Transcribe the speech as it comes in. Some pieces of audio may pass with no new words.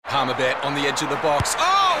Palmerbet on the edge of the box.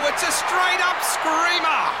 Oh, it's a straight-up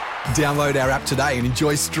screamer! Download our app today and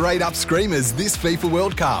enjoy straight-up screamers this FIFA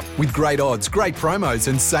World Cup with great odds, great promos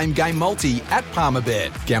and same-game multi at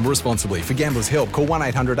Palmerbet. Gamble responsibly. For Gamblers' Help, call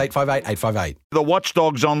 1-800-858-858. The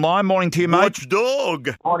Watchdog's online. Morning to you, mate. Watchdog.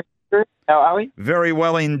 Morning. How are we? Very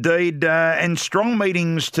well indeed. And strong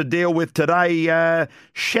meetings to deal with today.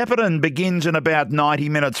 Shepparton begins in about 90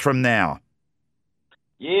 minutes from now.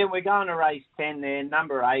 Yeah, we're going to race 10 there,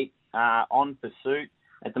 number 8 on pursuit.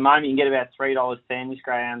 At the moment, you can get about $3.10. This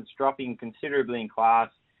greyhound's dropping considerably in class.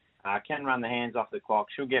 Can run the hands off the clock.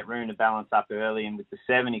 She'll get room to balance up early, and with the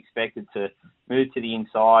 7 expected to move to the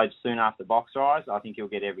inside soon after box rise, I think he'll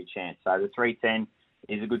get every chance. So the 3:10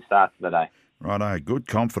 is a good start to the day. Righto, good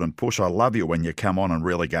confident push. I love you when you come on and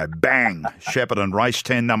really go bang. Shepparton race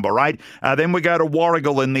 10, number 8. Then we go to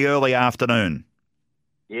Warrigal in the early afternoon.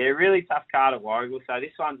 Yeah, really tough card at Warrigal. So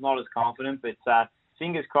this one's not as confident, but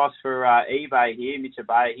fingers crossed for eBay here. Mitch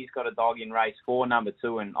Bay, he's got a dog in race 4, number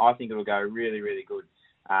 2, and I think it'll go really, really good.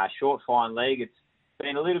 Short, fine leg. It's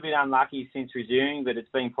been a little bit unlucky since resuming, but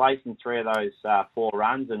it's been placed in 3 of those 4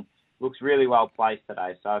 runs and looks really well placed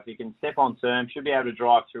today. So if he can step on term, should be able to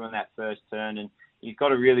drive through in that first turn, and he's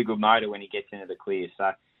got a really good motor when he gets into the clear. So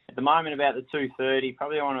at the moment, about the 230,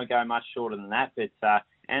 probably don't want to go much shorter than that, but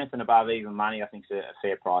anything above even money, I think is a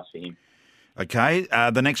fair price for him. Okay,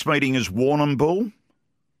 the next meeting is Warrnambool.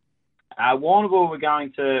 Warrnambool, we're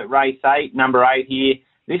going to race 8, number 8 here.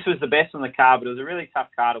 This was the best on the card, but it was a really tough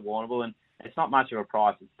card at Warrnambool, and it's not much of a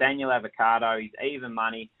price. It's Daniel Avocado. He's even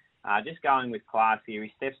money. Just going with class here.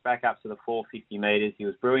 He steps back up to the 450 metres. He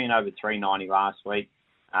was brilliant over 390 last week.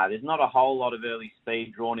 There's not a whole lot of early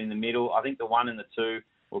speed drawn in the middle. I think the 1 and the 2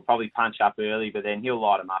 will probably punch up early, but then he'll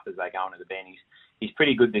light them up as they go into the bend. He's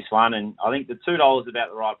pretty good, this one, and I think the $2 is about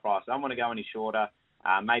the right price. I don't want to go any shorter.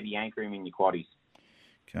 Maybe anchor him in your quaddies.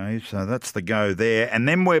 Okay, so that's the go there. And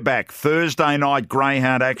then we're back. Thursday night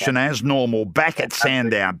greyhound action as normal. Back at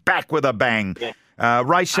Sandown. Back with a bang. Yeah.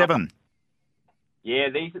 Race 7. Yeah,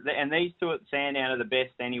 these 2 at Sandown are the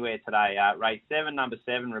best anywhere today. Race 7, number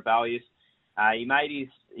 7, Rebellious.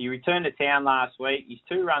 He returned to town last week. His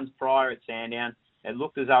 2 runs prior at Sandown, it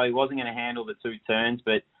looked as though he wasn't going to handle the 2 turns,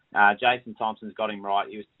 but Jason Thompson's got him right.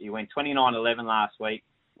 He went 29.11 last week,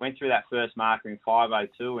 went through that first marker in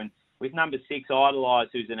 5:02, and with number 6, Idolise,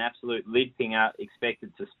 who's an absolute lid pinger,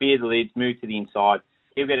 expected to spear the lids, move to the inside,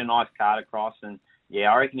 he'll get a nice card across, and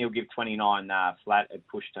yeah, I reckon he'll give 29 flat at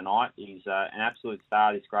push tonight. He's an absolute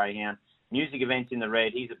star, this greyhound. Music events in the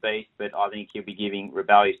red, he's a beast, but I think he'll be giving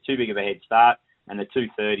Rebellious too big of a head start, and the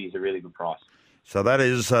 230 is a really good price. So that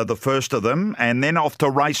is the first of them, and then off to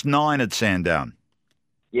race 9 at Sandown.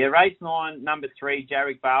 Yeah, race 9, number 3,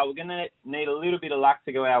 Jarek Bale. We're going to need a little bit of luck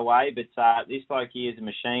to go our way, but this bloke here is a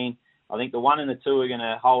machine. I think the 1 and the 2 are going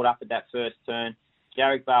to hold up at that first turn.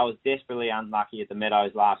 Jarek Bale was desperately unlucky at the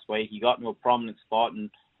Meadows last week. He got into a prominent spot, and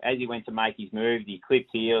as he went to make his move, he clipped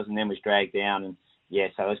heels and then was dragged down. And yeah,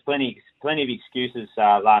 so there's plenty of excuses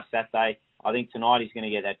last Saturday. I think tonight he's going to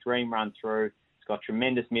get that dream run through. He's got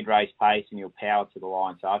tremendous mid-race pace, and he'll power to the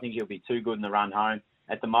line. So I think he'll be too good in the run home.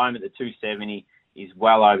 At the moment, the 270 is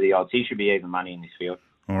well over the odds. He should be even money in this field.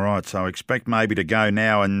 All right, so expect maybe to go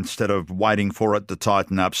now instead of waiting for it to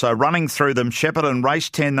tighten up. So running through them, Shepparton race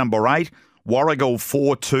 10, number 8, Warrigal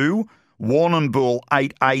 4-2, Warrnambool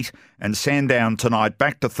 8-8, and Sandown tonight.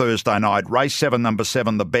 Back to Thursday night. Race 7, number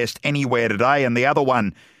 7, the best anywhere today, and the other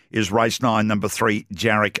one is race 9, number 3,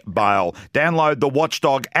 Jarek Bale. Download the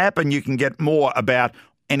Watchdog app and you can get more about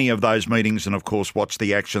any of those meetings and, of course, watch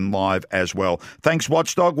the action live as well. Thanks,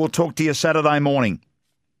 Watchdog. We'll talk to you Saturday morning.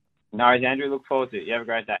 No worries, Andrew. Look forward to it. You have a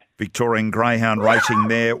great day. Victorian Greyhound Racing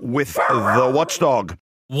there with the Watchdog.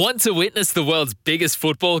 Want to witness the world's biggest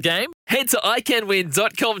football game? Head to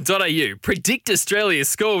iCanWin.com.au, predict Australia's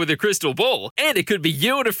score with a crystal ball, and it could be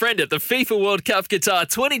you and a friend at the FIFA World Cup Qatar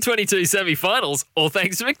 2022 semi-finals, all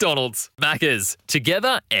thanks to McDonald's. Maccas,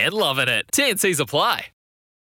 together and loving it. TNCs apply.